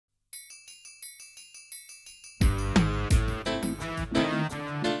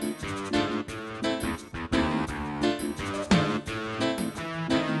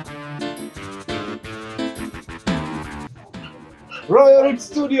Royal Roots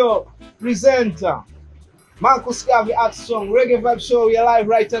Studio presenter Marcus Garvey at song Reggae Vibe Show. We are live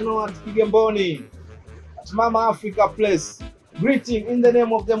right now at Kigamboni at Mama Africa Place. Greeting in the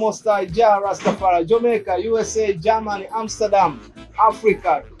name of the Most High Jah Rastafari, Jamaica, USA, Germany, Amsterdam,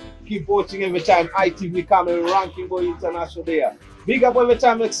 Africa. Keep watching every time. ITV Cameroon, Ranking Boy International there. Big up every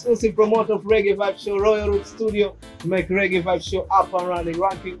time, exclusive promoter of Reggae Vibe Show, Royal Roots Studio, to make Reggae Vibe Show up and running.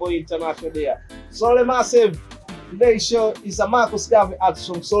 Ranking Boy International there. Solely Massive. Today's show is a Marcus Garvey at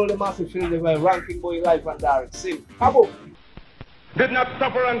song. Solely Massive, feel the vibe. Ranking Boy live and direct. Sing. Habo. Did not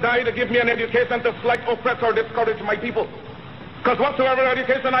suffer and die to give me an education to slight, oppress, or discourage my people. Because whatsoever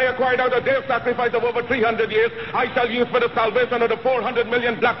education I acquired out of their sacrifice of over 300 years, I shall use for the salvation of the 400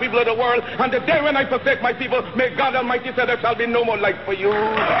 million black people of the world. And the day when I forsake my people, may God Almighty say there shall be no more life for you.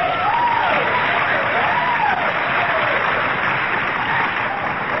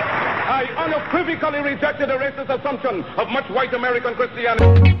 I unequivocally rejected the racist assumption of much white American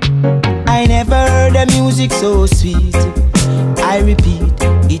Christianity. I never heard the music so sweet. I repeat,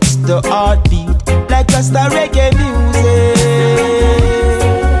 it's the heartbeat, like just a reggae music.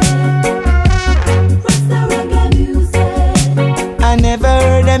 I never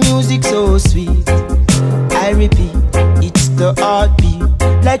heard the music so sweet. I repeat, it's the heartbeat,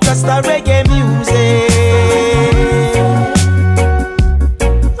 like just a reggae music.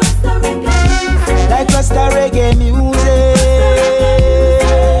 Like just a reggae music.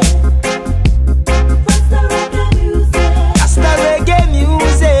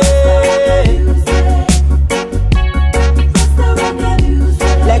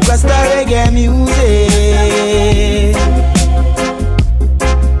 Reggae music.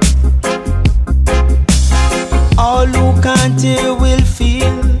 All who can't hear will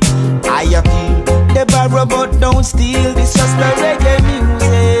feel. I appeal. They borrow but don't steal. This just the reggae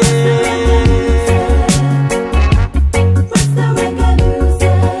music.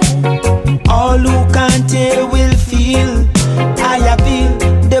 All who can't hear will feel. I appeal.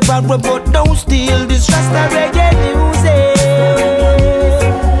 They borrow but don't steal. This just the reggae music.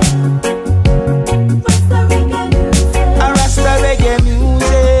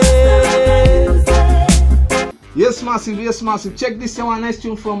 Yes, massive. Check this one, nice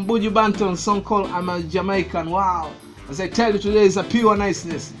tune from Buju Banton, song called I'm a Jamaican. Wow. As I tell you today, it's a pure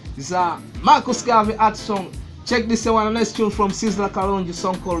niceness. It's a Marcus Garvey art song. Check this one, a nice tune from Sizzla Kalonji,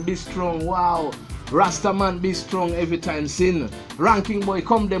 song called Be Strong. Wow. Rasta man, be strong every time. Sin. Ranking Boy,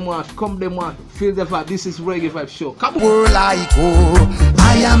 come them what. Feel the vibe. This is Reggae Vibe Show. Come on. I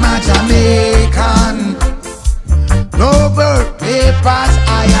am a Jamaican. No birth papers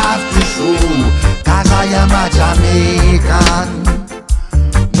I have to show, 'cause I am a Jamaican.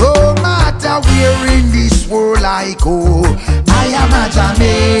 No matter where in this world I go, I am a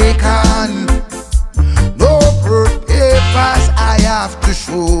Jamaican. No birth papers I have to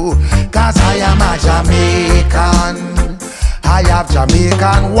show, 'cause I am a Jamaican. I have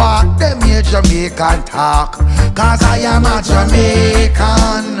Jamaican walk, them here Jamaican talk, 'cause I am a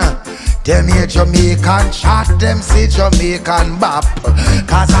Jamaican. Them here Jamaican chat, them say Jamaican bop,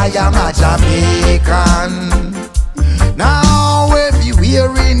 'cause I am a Jamaican. Now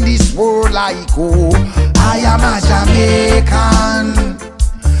everywhere in this world I go, I am a Jamaican.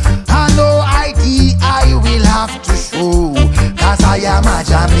 And no ID I will have to show, 'cause I am a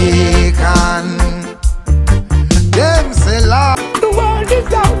Jamaican. Them say Lord, the world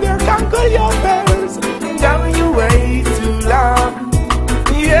is out there, conquer your fears. Down you way too long.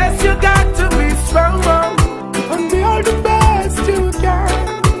 Yes, you got to be strong and be all the best you can.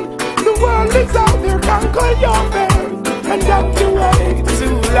 The world is out there, conquer your fears, and don't you wait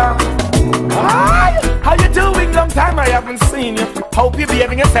too long. Hi, how you doing? Long time I haven't seen you. Hope you're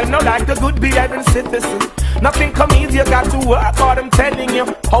behaving yourself now like a good behaving citizen. Nothing come easy, you got to work hard, I'm telling you.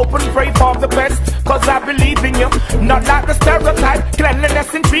 Hope and pray for the best, 'cause I believe in you. Not like the stereotype,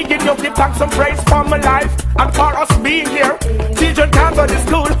 cleanliness intriguing you. Give thanks and praise for my life and for us being here. Children can't go to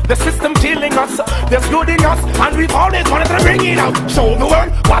school, the system killing us. There's good in us, and we've always wanted to bring it out. Show the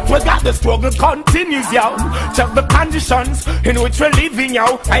world what we got, the struggle continues, yo. Check the conditions in which we're living,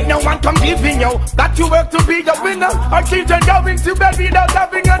 yo. Ain't no one come giving, yo, that you work to be a winner. Our children going to bed without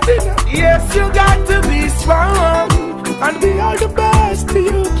having a dinner. Yes, you got to be strong and be all the best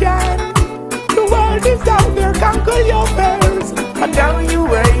you can. The world is out there, conquer your fears, and don't you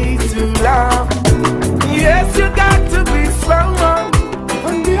wait too long. Yes, you got to be strong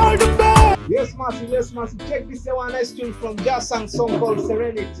and be all the best. Yes, massive. Check this one, nice tune from Jasang, song called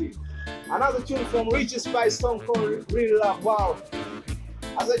Serenity. Another tune from Richie Spice, song called Real Love. Wow.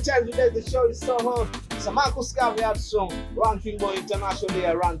 As I tell you today, the show is so hot. It's a Marcus Garvey song. Ranking Boy International, they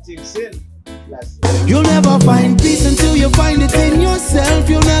are ranting sin. You'll never find peace until you you find it in yourself,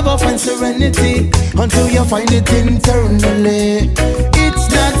 you'll never find serenity until you find it internally. It's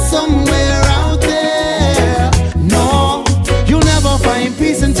not somewhere out there. No, you'll never find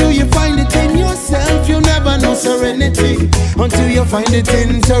peace until you find it in yourself. You'll never know serenity until you find it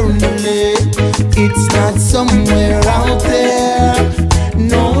internally. It's not somewhere out there.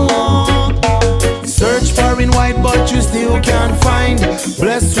 No. Search far and wide, but you still can't find.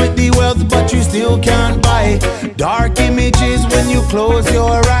 Blessed with the wealth, but you still can't buy. Dark images when you close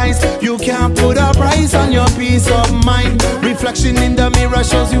your eyes. You can't put a price on your peace of mind. Reflection in the mirror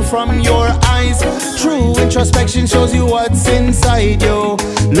shows you from your eyes. True introspection shows you what's inside you.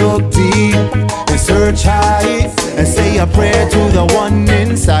 Look deep and search high and say a prayer to the one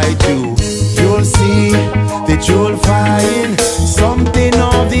inside you. You'll see that you'll find something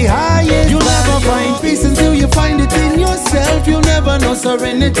of the highest. You'll never find peace until you find it in yourself. You'll never know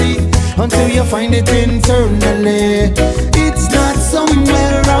serenity until you find it internally. It's not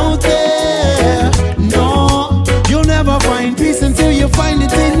somewhere out there. No, you'll never find peace until you find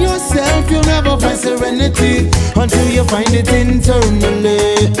it in yourself. You'll never find serenity until you find it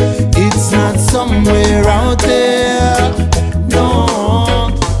internally. It's not somewhere out there. No.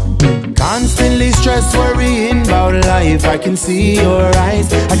 Constantly stressed, worrying about life. I can see your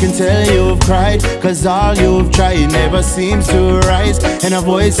eyes, I can tell you've cried, cause all you've tried never seems to rise. And a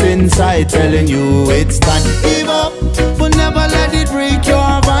voice inside telling you it's time. Give up, but never let it break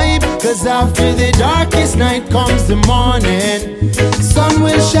your vibe. Cause after the darkest night comes the morning. Sun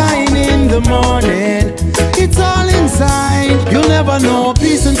will shine in the morning. It's all inside. You'll never know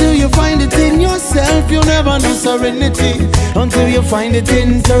peace until you find it in yourself. You'll never know serenity until you find it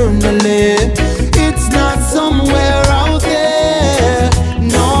internally. It's not somewhere out there.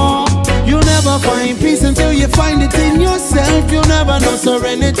 No, you'll never find peace until you find it in yourself. You'll never know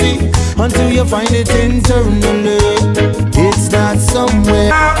serenity until you find it internally. It's not somewhere.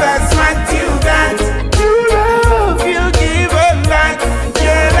 Now that's what you got. True love, you give a lot.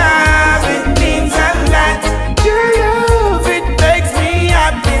 Your love, it means a lot. Your love, it makes me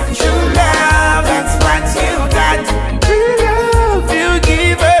happy. True love, that's what you got. True love, you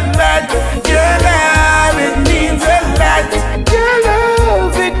give a lot. Your love, it means a lot. Your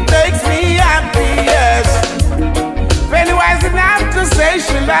love, it makes me happy, yes. Pennywise enough to say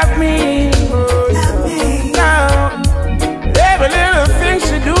she love me. No, every little thing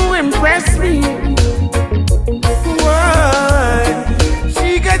she do impress me. Whoa.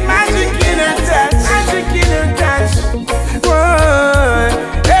 She got magic in her touch, magic in her touch. Whoa.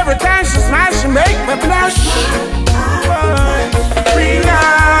 Every time she smiles, she make me blush. Free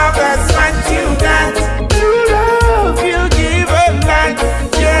love, that's what you got. True love, you give a lot.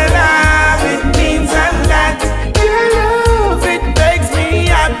 Your love, it means a lot. Your love, it makes me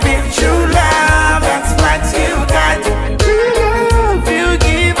happy. True love, that's what you got. True love, you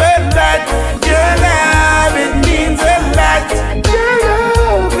give a lot. Your love, it means a lot. Your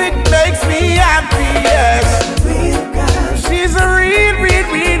love, it makes me happy, yes. She's a real, real,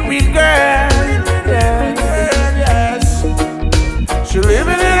 real, real girl. Yes. She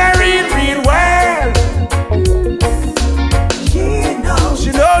living in a real, real world. She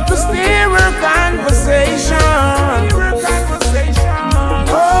know to steer her conversation.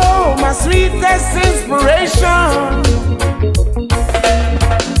 Oh, my sweetest inspiration.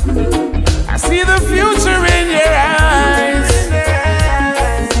 I see the future in your eyes.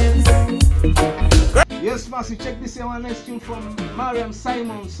 Yes, Massive, check this out. One next tune from Mariam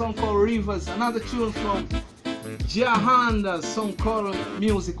Simon, song called Rivers. Another tune from Jahanda, song called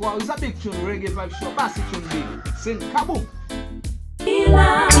Music. Wow, it's a big tune, Reggae Vibe Show. Massive tune big. Sing kaboom.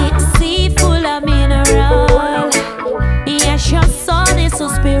 Sea full of mineral. Yes, your soul is so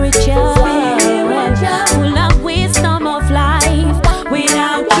spiritual. Full of wisdom of life.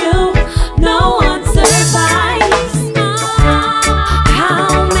 Without you, no one survives.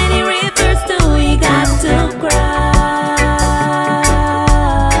 How many rivers do we got to cross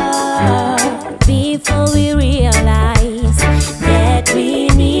before we realize that we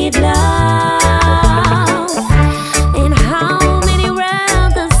need love? And how many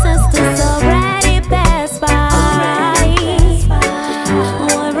round ancestors already passed by?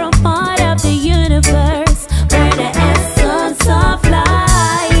 We're a part of the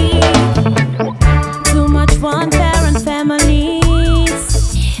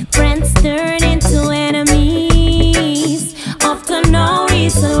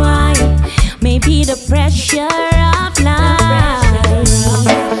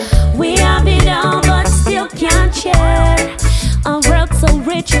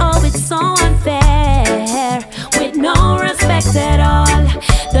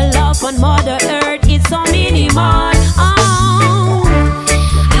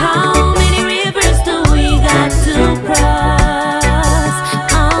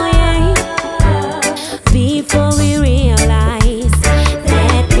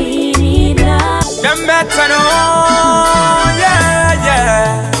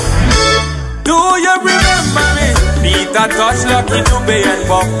Rasta touch Lucky Dube and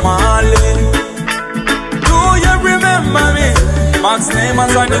Bob Marley. Do you remember me? Max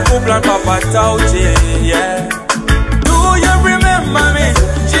Neyman's on the couple and Papa Tauchi, yeah. Do you remember me?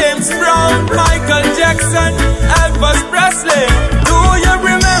 James Brown, Michael Jackson, Elvis Presley. Do you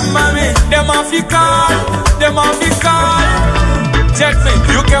remember me? Them off you call, them off you call. Check me,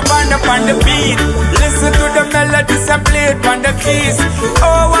 you can find up on the beat. Listen to the melodies and play it on the keys.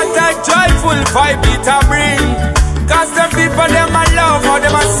 Oh, what a joyful vibe it a bring. Cause the people, them I love how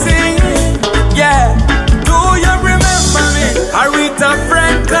them I sing. Yeah, do you remember me? Aretha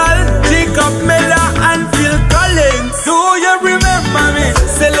Franklin, Jacob Miller and Phil Collins. Do you remember me?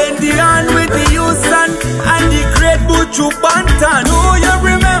 Celine Dion with the Houston and the great Buju Banton. Do you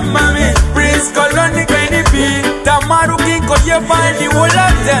remember me? Prince Colony, Kenny B, Tamaru King, cause you find the whole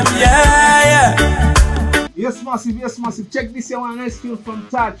of them, yeah. Yes, massive. Check this one nice tune from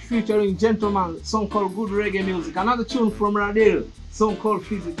Touch featuring Gentleman, song called Good Reggae Music. Another tune from Radil, song called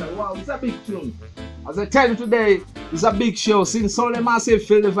Physical. Wow, it's a big tune. As I tell you today, it's a big show. Since all the massive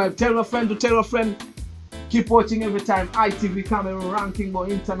feel the vibe. Tell a friend to tell a friend. Keep watching every time. ITV Cameroon ranking but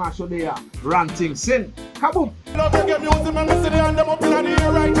international they are ranting. Sin. Kaboom. Love reggae music, man, listen to them up in the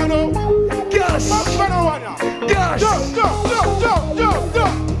air right now. Gosh. Gosh.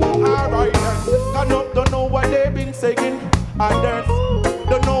 Alright then. Don't know what they've been singing. Others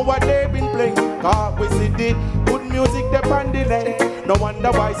don't know what they've been playing. Cause we see the good music they on the line. No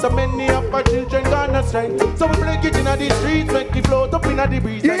wonder why so many of our children gone astray. So we play it in the streets, make it float up in the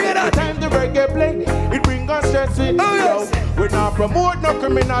breeze. You hear that? Time the reggae play, it bring us stress with us. We not promote no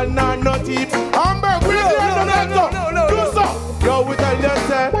criminal, no thief. Hamburg, we no. Do so. Yo, we tell you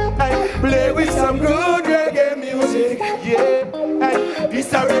say, hey, play with some good reggae music. Yeah, hey,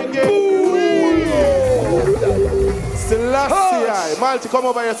 this a reggae. Selassie, Malti, come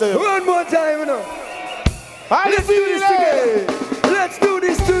over yourself. One more time, you know. Let's do this together. Let's do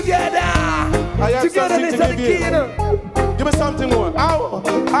this together. Together, let's have the key, you know. Give me something more. Ow.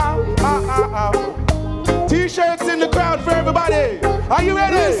 T-shirts in the crowd for everybody. Are you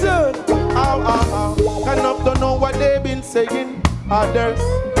ready? Listen. Ow. Enough don't know what they've been saying. Others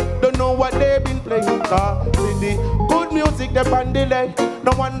don't know what they've been playing. Cause see the good music they on delay.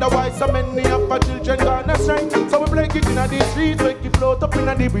 No wonder why so many of our children gone astray. So we play it in the streets, make it float up in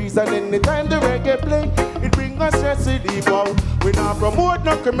the breeze. And anytime the reggae play, it bring us stress to the bow. We not promote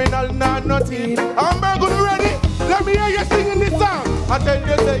no criminal, no thief. Hamburg, you ready? Let me hear you singing this song. I tell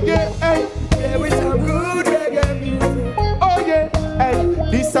you say yeah, hey. Yeah, with some good reggae music. Oh yeah, hey.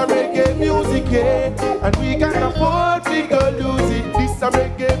 This a reggae music, yeah. And we can't afford to go lose it. This a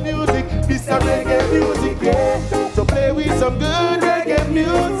reggae music, yeah. So play with some good reggae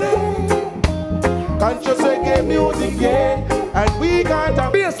music. Conscious reggae music, yeah. And we can't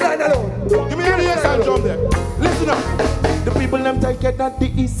have bassline alone. Give me a bassline drum there. Listen up. The people them take it at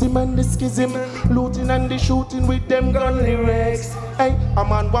the ism and the schism, looting and the shooting with them gun lyrics. Hey, a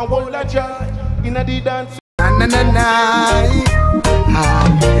man one whole a jar in a the dance.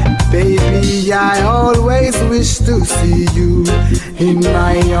 Baby, I always wish to see you in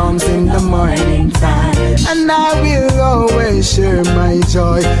my arms in the morning time, and I will always share my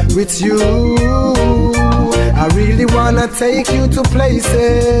joy with you. I really wanna take you to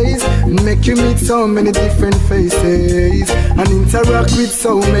places, make you meet so many different faces, and interact with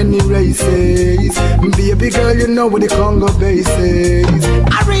so many races. Baby girl, you know what the Congo base is.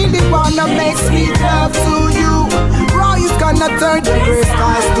 I really wanna make sweet love to you. Roy's gonna turn the gray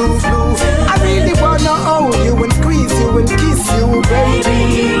skies to blue. I really wanna hold you and squeeze you and kiss you,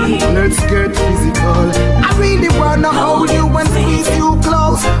 baby. Let's get physical. I really wanna hold you and squeeze you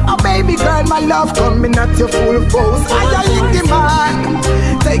close. Oh baby girl, my love coming at your full force. I am the man,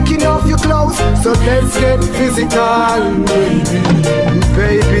 taking off your clothes. So let's get physical, baby.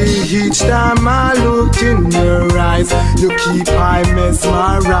 Baby, each time I look in your eyes, you keep I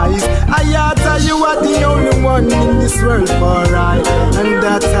mesmerized. I tell you are the only one in this world for I, and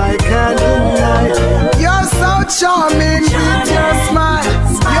that I can't deny. You're so charming with your smile.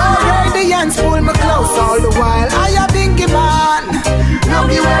 Your radiance pull me close all the while. I am thinking man,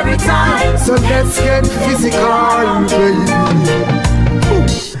 love you every time. So let's get physical, baby.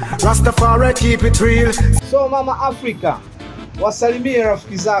 Rastafari, keep it real. So Mama Africa, wasalimie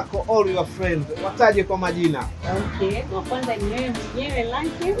rafiki zako, all your friends, wataje kwa majina. Okay, wa kwanza ni wewe mwenyewe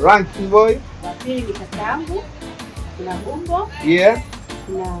Ranking. Ranking boy. Wa pili ni kakaangu. Kuna Gumbo. Yeah.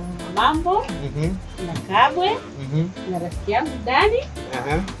 Kuna Mambo. Kuna Kabwe. Kuna rafiki yangu Dani.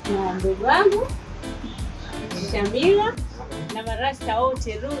 Na ndugu wangu Shamila. Na marasta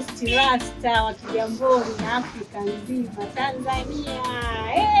wote, Rusti Rasta wa Kigamboni na Afrika nzima, Tanzania.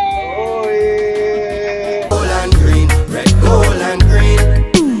 Oh yeah. Gold and green.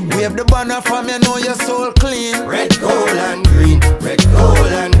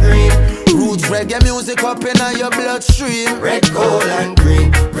 up in your bloodstream. Red, gold, and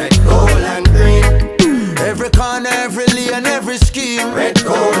green. Red, gold, and green. Every corner, every lane, every scheme. Red,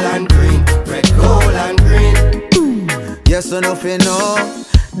 gold, and green. Red, gold, and green. Yes, enough you know.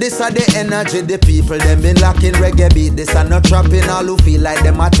 This are the energy, the people them been lacking reggae beat. This are not trapping, all who feel like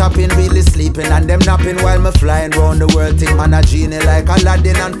them are tapping, really sleeping and them napping while me flying round the world. Think man a genie like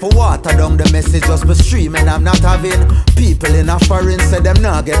Aladdin, and for water down the message just be streaming. I'm not having people in a foreign say them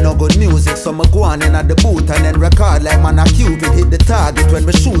not get no good music, so me go on in at the booth and then record like man a Cupid. Hit the target when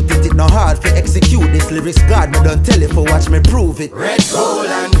we shoot it, it no hard to execute this lyrics. God me don't tell it for watch me prove it. Red, gold,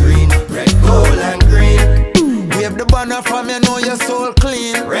 and green. Red, gold, and green. Wave the banner from you know your soul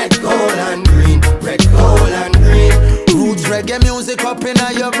clean. Red, gold, and green. Red, gold, and green. Roots reggae music up in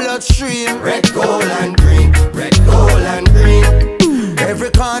your bloodstream. Red, gold, and green. Red, gold, and green. Every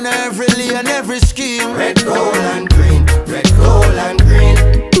corner, every lane, every scheme. Red, gold, and green. Red, gold, and green.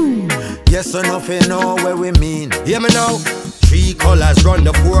 Yes, enough you know where we mean. Hear me now. 3 colors run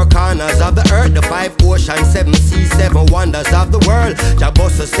the 4 corners of the earth, the 5 oceans, 7 seas, 7 wonders of the world. Jah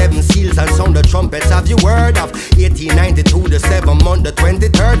bust the 7 seals and sound the trumpets of your word. Of 1892, the 7th month, the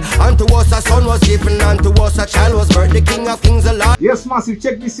 23rd. Unto us a son was given, unto us a child was birthed, the King of Kings alive. Yes, massive.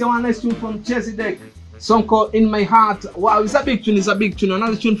 Check this one next tune from Chesedek. Song called In My Heart. Wow, it's a big tune. It's a big tune.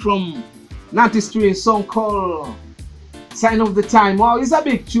 Another tune from Natty Street. Song called Sign of the Time. Wow, it's a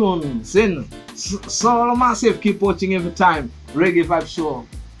big tune. Sin. So massive. Keep watching every time. Reggae Vibe Show.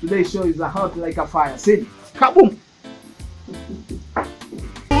 Today's show is a hot like a fire. Sin. Kaboom.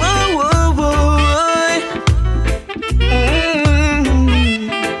 Whoa, whoa, whoa.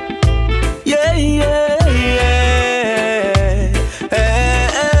 Yeah, yeah, yeah.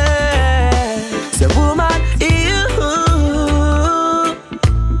 So woman, you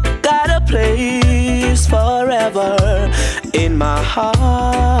got a place forever in my heart.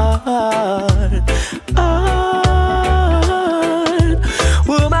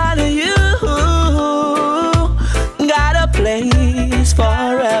 Woman, you got a place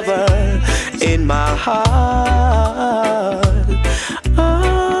forever in my heart.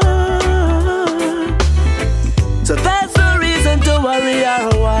 So there's no reason to worry or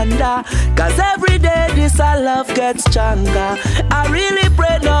wonder, 'cause every day this our love gets stronger. I really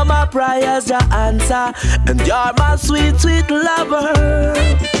pray now my prayers you answer, and you're my sweet, sweet lover.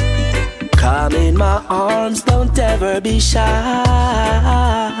 Come in my arms, don't ever be shy.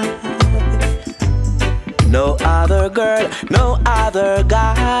 No other girl, no other guy.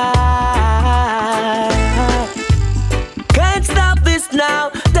 Can't stop this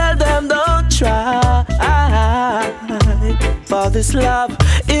now, tell them don't try. For this love,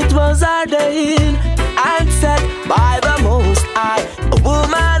 it was ordained and set by the Most High. A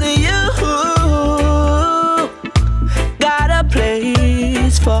woman, you got a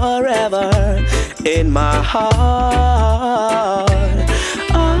place forever in my heart.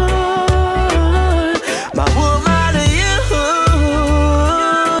 My woman, you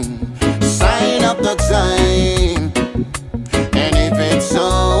sign up the time, and if it's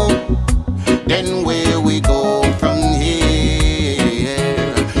so, then where we go from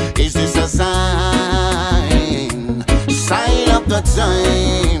here? Is this a sign? Sign up the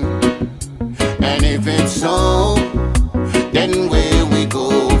time, and if it's so, then where we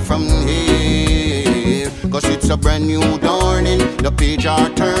go from here? 'Cause it's a brand new dawning, the page are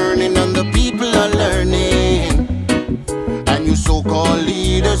turning and the people are learning. And you so-called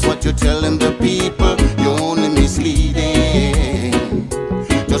leaders, what you telling the people, you're only misleading.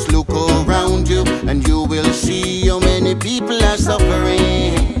 Just look around you and you will see how many people are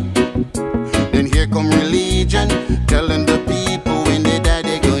suffering. Then here come religion, telling the people when they die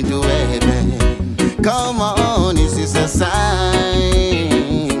they're going to heaven. Come on, is this a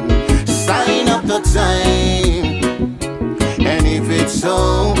sign? Sign up the time. And if it's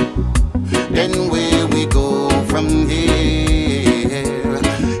so, then where we go from here?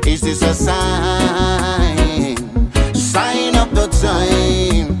 Is this a sign? Sign up the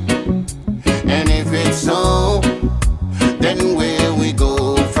time. And if it's so, then where we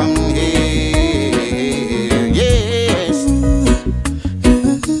go from here? Yes.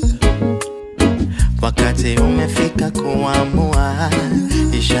 wakati umefika kuamua,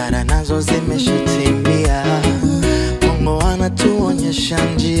 ishara nazo zimeshatimia. Mungu anatuonyesha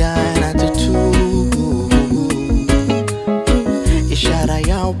njia na tutu, ishara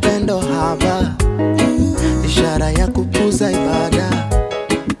ya upendo haba, ishara ya kupuza ibada,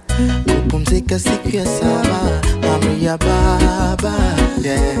 kupumzika siku ya saba, amri ya Baba,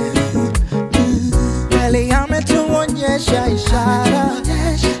 yeah. Kweli ametuonyesha ishara,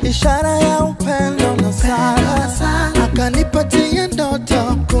 ishara ya upendo na sala, akanipatia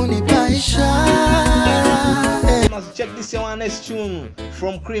ndoto kunipa ishara. this your next tune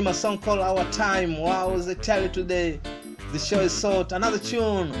from Cream, a song called Our Time. Wow, as I tell you today, the show is short. Another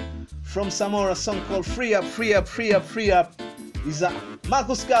tune from Samora, a song called Free Up, Free Up, Free Up, Free Up. Is a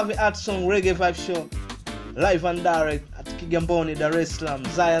Marcus Garvey art song, Reggae Vibe Show, live and direct at Kigamboni, Dar es Salaam,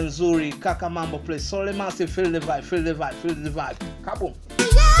 Zion Zuri, Kaka Mambo Place. So let me say, feel the vibe, feel the vibe, feel the vibe. Kaboom.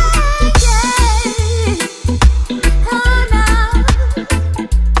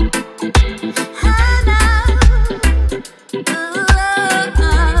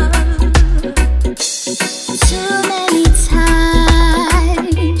 Too many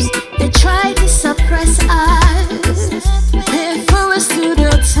times they try to suppress us, for us to the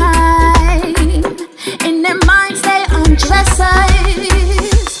time. In their minds they undress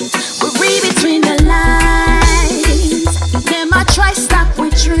us. We read between the lines. They might try stop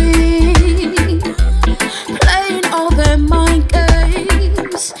with dream, playing all their mind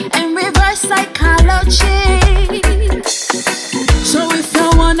games and reverse psychology. So if you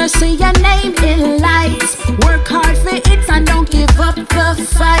wanna see your name in lights, work hard for it and don't give up the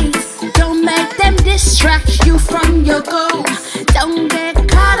fight. Don't make them distract you from your goal. Don't get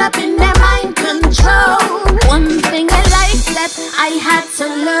caught up in their mind control. One thing I like that I had to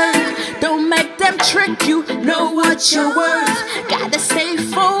learn: don't make them trick you, know what you're worth. Gotta stay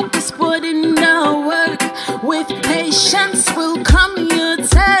focused, put in the work. With patience will come your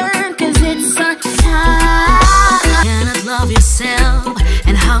turn, cause it's our time. You cannot love yourself,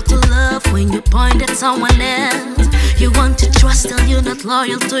 and how to love when you point at someone else. You want to trust till you're not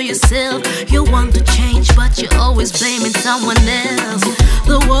loyal to yourself. You want to change but you're always blaming someone else.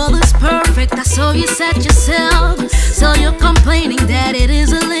 The world is perfect, that's how you set yourself. So you're complaining that it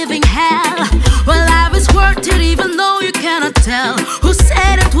is a living hell. Well, life is worth it even though you cannot tell. Who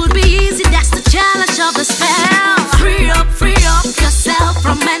said it would be easy? That's the challenge of the spell. Free up yourself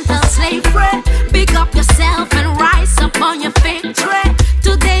from mental slavery. Pick up yourself and rise up on your victory.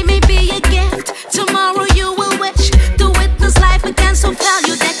 Today may be a gift, tomorrow you will wish to witness life again, so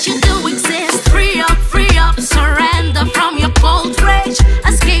value that you do exist. Free up, surrender from your cold rage.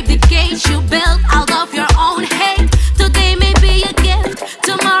 Escape the cage you built out of your own hate. Today may be a gift,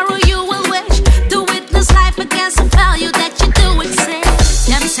 tomorrow you will wish to witness life again, so value that you do exist.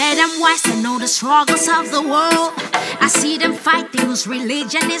 Them say them wise, they know the struggles of the world. I see them fighting whose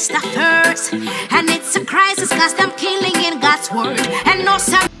religion is the first. And it's a crisis cause them killing in God's word. And no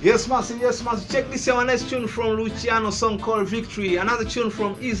some. Yes, massive, yes, massive. Check this out, next tune from Luciano, song called Victory. Another tune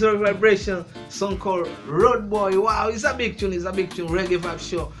from Israel Vibration, song called Road Boy. Wow, it's a big tune, Reggae Vibe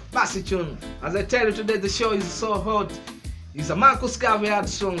Show. Massive tune. As I tell you today, the show is so hot. It's a Marcus Garvey art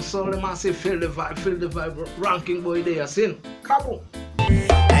song, so let me say, feel the vibe, ranking boy there, sin. Kaboom.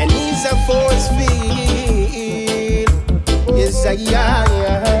 And he's a force field. Yes, I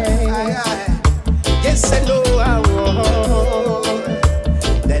yes, I know I want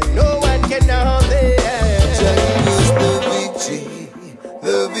that no one can hold it.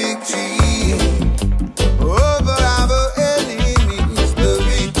 The victory over our enemies. The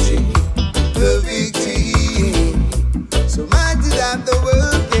victory. So mighty that the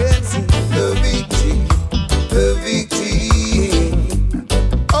world can see. The victory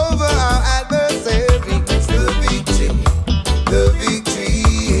over our adversaries. The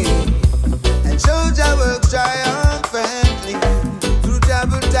victory. And soldier works triumphantly. Through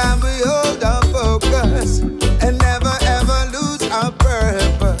trouble time we hold our focus and never ever lose our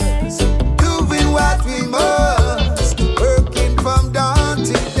purpose. Doing what we must, working from dawn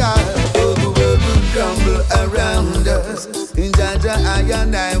till dark. Oh, the world will crumble around us. In Jaja I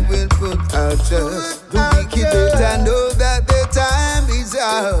and I will put our trust. The wicked better know that their time is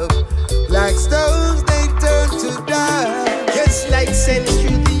up. Like stones they turn to dust. Just like sense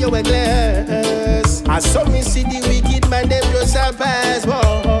through the hourglass. I saw me see the wicked man, them just a pass.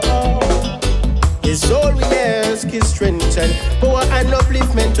 It's all we ask is strength and power and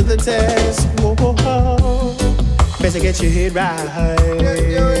upliftment to the test. Better get your head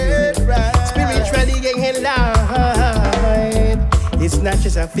right. Spiritually get head right. It's not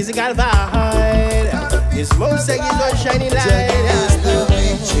just a physical vibe. It's most like it's a shining light.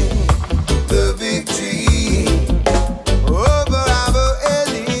 The victory over our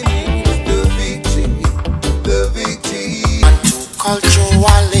enemies. The victory. And to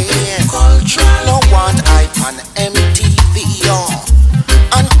culturally, no one hype on MTV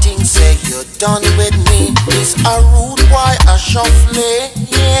and things say you're done with me. It's a rude boy a shuffle.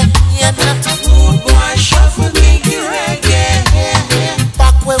 Yeah, that rude boy shuffle me reggae.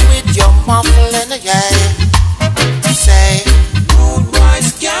 Back way with your muffling, yeah. Say rude boy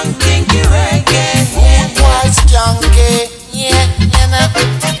skanking reggae. Rude boy skanking, yeah.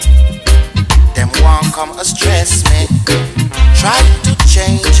 Them won't come stress me.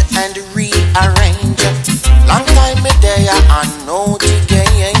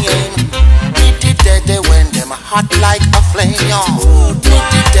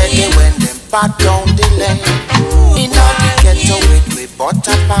 but don't delay. In all the ghetto with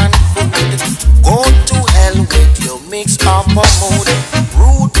butter pan food. Go to hell with your mix up a mood.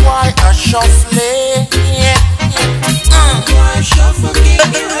 Rude boy a shuffle. Shuffle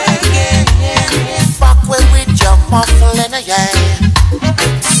reggae. Back way with your muffling, yeah.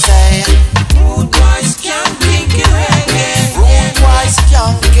 Say, rude boy skanky reggae. Rude boy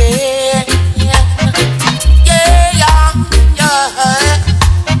skanky.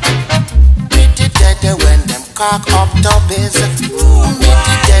 Meet the dead when them cock up tubbies. Meet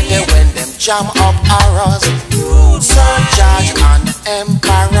the dead when them jam up arrows. Sir George and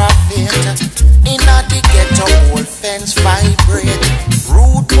Emperor Fate. Inna the ghetto old fence vibrate.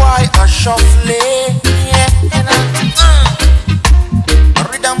 Rude boy a shuffle.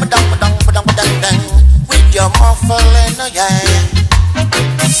 With your muffling, yeah.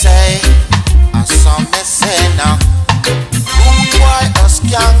 Say, I saw me say now. Rude boy a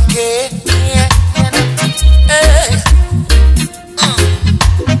skanky.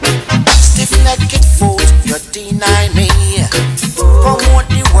 Stiff-necked foot, you deny me. Promote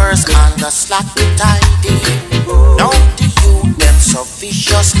the worst and the slack the tidy. Now the youth them so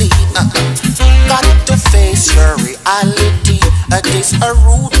viciously. Got to face your reality. This a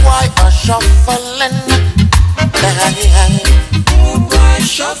rude boy a shuffling. Rude boy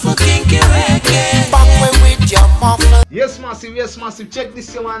shuffle kinky reggae. Back way with your muffle. Yes, massive. Check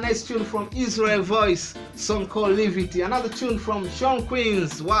this here, my next tune from Israel Voice, song called Liberty. Another tune from Sean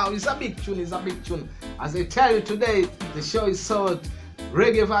Queens. Wow, it's a big tune. As I tell you today, the show is so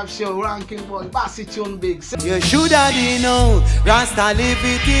Reggae Vibe Show, ranking boy, Bassy tune big. You should have know, Rasta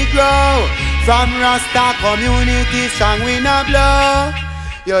Liberty grow. From Rasta community, strong we not blow.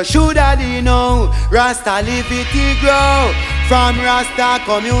 You should have know, Rasta Liberty grow. From Rasta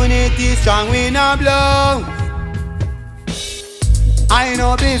community, strong we not blow. I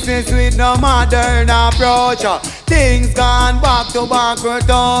know business with no modern approach. Things gone back to backward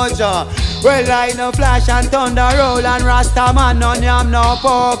torture. Well, like no flash and thunder roll and Rasta man no yam no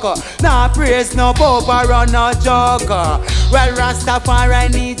poker. No praise, no pope or run no joker. Well, Rastafari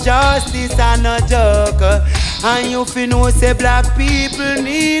need justice and no joker. And you fi know say black people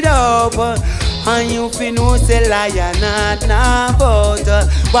need hope. And you fi know say liar not vote.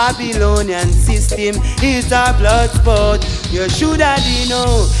 Babylonian system is a blood sport. You shoulda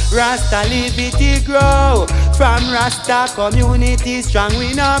know Rasta Liberty grow. From Rasta community strong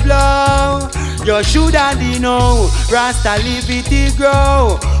we no blow. You shoulda know Rasta Liberty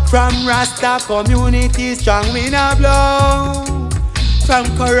grow. From Rasta community strong we no blow. From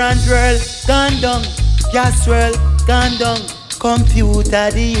current world gone down, gas world gone down. Computer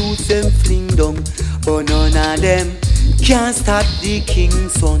the youth them fling down, but none of them can't stop the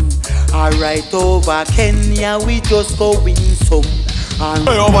king's son. Alright over Kenya we just go win some.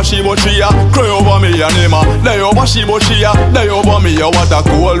 Lay over Shibochia, cry over me and him. Lay over Shibochia, lay over me. What a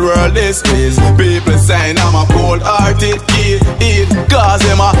cold world this is. People saying I'm a cold-hearted kid. Cause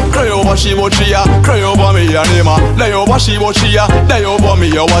him cry over Shibochia, cry over me and him. Lay over Shibochia, lay over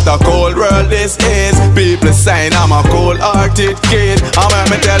me. What a cold world this is. People saying I'm a cold-hearted kid. I'm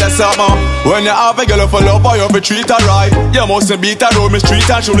me tell you something. When you have a girl for love, you have to treat her right. You mustn't beat her on the street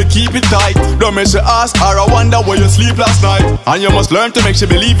and surely keep it tight. Don't make you ask her, I wonder where you sleep last night. And you must learn to make you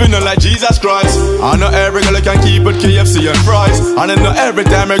believe in her like Jesus Christ. I know every girl can keep it KFC and fries. And I know every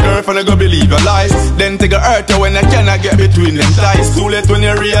time a girlfriend go believe your lies. Then take a hurt when I cannot get between them ties. Too late when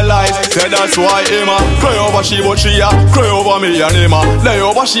you realize. Say that's why Emma cry over Shibochia, cry over me and Emma. Lay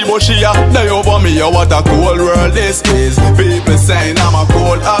over Shibochia, lay over me. What a cold world this is. People saying I'm a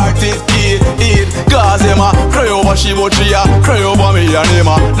cold-hearted kid. Cause Emma cry over Shibochia, cry over me and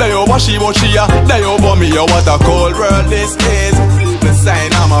Emma. Lay over Shibochia, lay over me. What a cold world this is.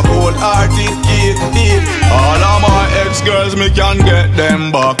 Sign I'm a cold-hearted kid. All of my ex-girls me can get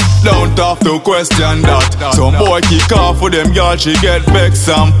them back. Don't have to question that. Some boy kick off with them girl, she get vexed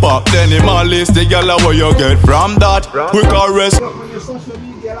and pop. Then him a list the girl where you get from that. We can rest. Kwenye social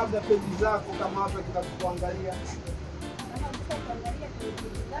media labda peji zako kama hapa tutakuangalia.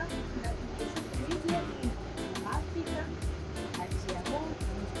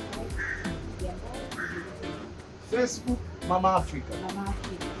 Facebook Mama Africa.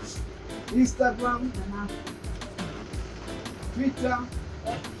 Instagram, Twitter.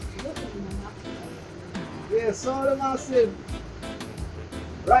 Yes, all of massive.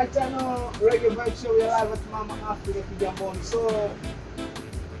 Right now, Reggae Vibe Show, we are live at Mama Africa Kigamboni. So,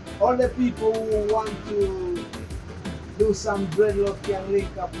 all the people who want to do some dreadlock can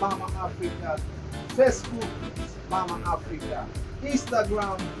link up Mama Africa. Facebook, Mama Africa.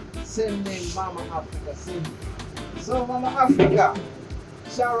 Instagram, same name, Mama Africa, same. So Mama Africa,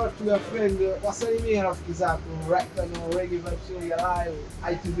 shout out to your friend, wasalimia rafiki zako right now, Reggae Vibe Show ya live,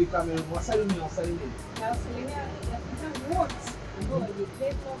 ITV Cameroon, wasalimia. Na wasalimia rafiki zangu wote ambao ni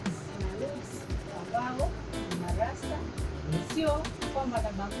Detox na Roots ambao ni marasta, sio kwamba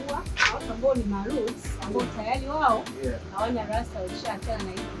nabagua watu ambao ni maroots ambao tayari wao hawana rasta, walishaachana na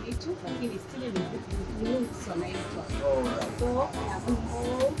hivi vitu, lakini still ni roots wanaitwa. So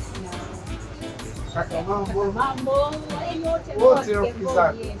na mambo wote rafiki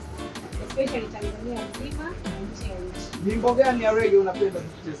zako, especially Tanzania nzima na nje ya nchi. Nyimbo gani ya reggae unapenda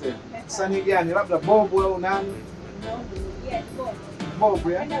kuchezea? Msanii gani? Labda Bob au nani? Bob,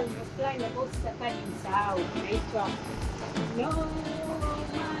 yeah. Napenda wimbo fulani ambao sitakaji msahau, unaitwa No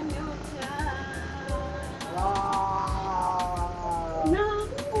Man No Cry. No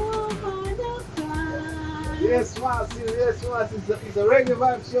Man No Cry. Yes, massive. It's a Reggae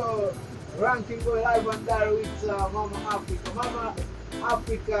Vibe Show. Ranking boy live and direct with Mama Africa. Mama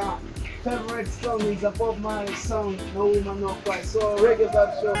Africa favorite song is a Bob Marley song, No Woman No Cry. So Reggae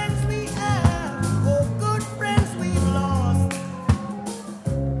Vibe Show. Friends we have, oh good friends we've lost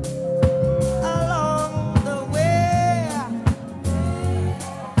along the way.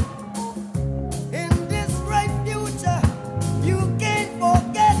 In this bright future, you can't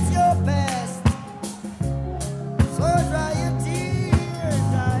forget your past. So dry your tears,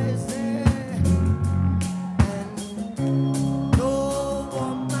 I say. No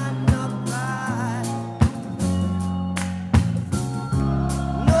woman no cry.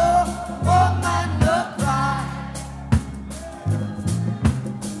 No woman no cry.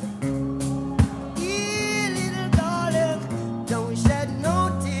 Dear little darling, don't shed no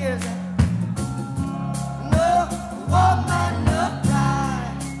tears. No woman no cry.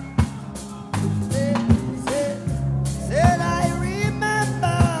 Said I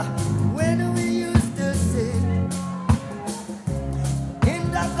remember when we used to sit in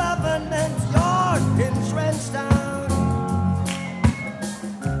the government yard entrenched down,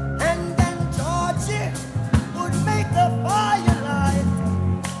 and then Georgie would make the firelight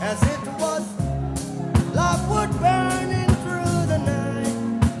as it was logwood burning through the night.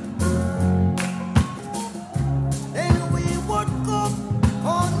 Then we would cook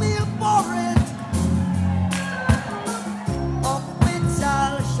cornmeal porridge, of which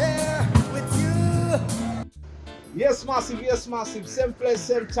I'll share with you. Yes, massive. Same place,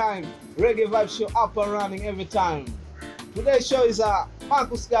 same time. Reggae Vibe Show up and running every time. Today's show is a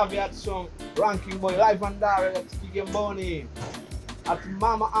Marcus Garvey at song Ranking Boy live and direct at Kigamboni at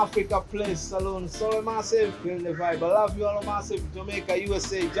Mama Africa Place Salon. So massive, feel the vibe. I love you all, massive. Jamaica,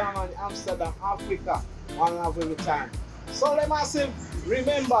 USA, Germany, Amsterdam, Africa. One love every time. So massive,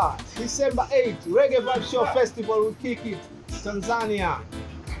 remember December 8th, Reggae Vibe Show Festival will kick it. Tanzania.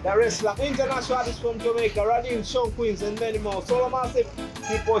 The wrestler, international artists from Jamaica, Radin, Sean Queens, and many more. So massive,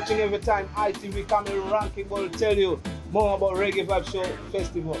 keep watching every time. ITV Cameroon Ranking will tell you more about Reggae Vibe Show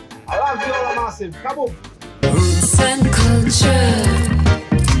Festival. I love you all, massive. Kaboom! Roots and culture.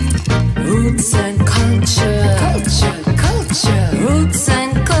 Roots and culture. Culture. Roots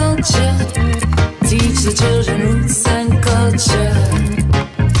and culture. Teach the children roots and culture.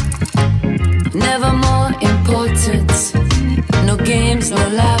 Never more important. No games, no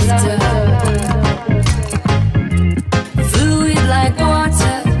laughter. Fluid like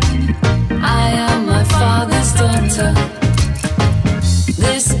water. I am my father's daughter.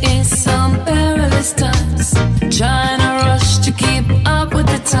 This is some perilous times. Trying to rush to keep up with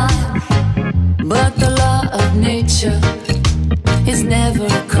the time. But the law of nature is never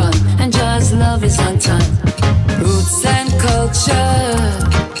a crime, and God's love is on time. Roots and culture.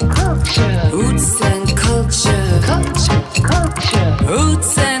 Roots and culture.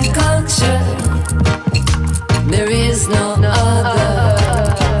 Roots and culture. There is no other.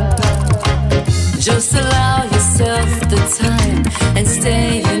 Just allow yourself the time and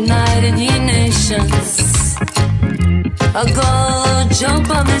stay united, ye nations. A go jump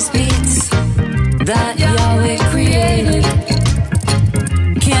on this beat that Yahweh created.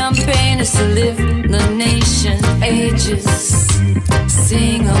 Campaigners to live the nation ages.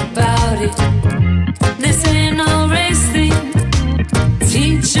 Sing about it. This ain't no race thing.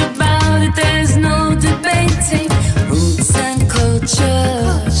 Teach about it, there's no debating. Roots and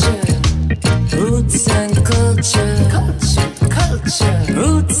culture. Roots and culture.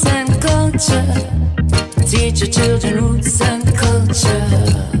 Roots and culture. Teach your children roots and culture.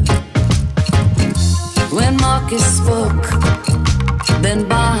 When Marcus spoke, then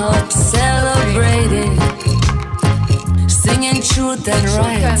Bahab celebrated, singing truth and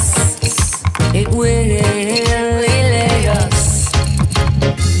rights. It will lay us.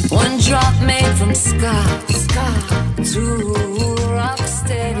 One drop made from sky to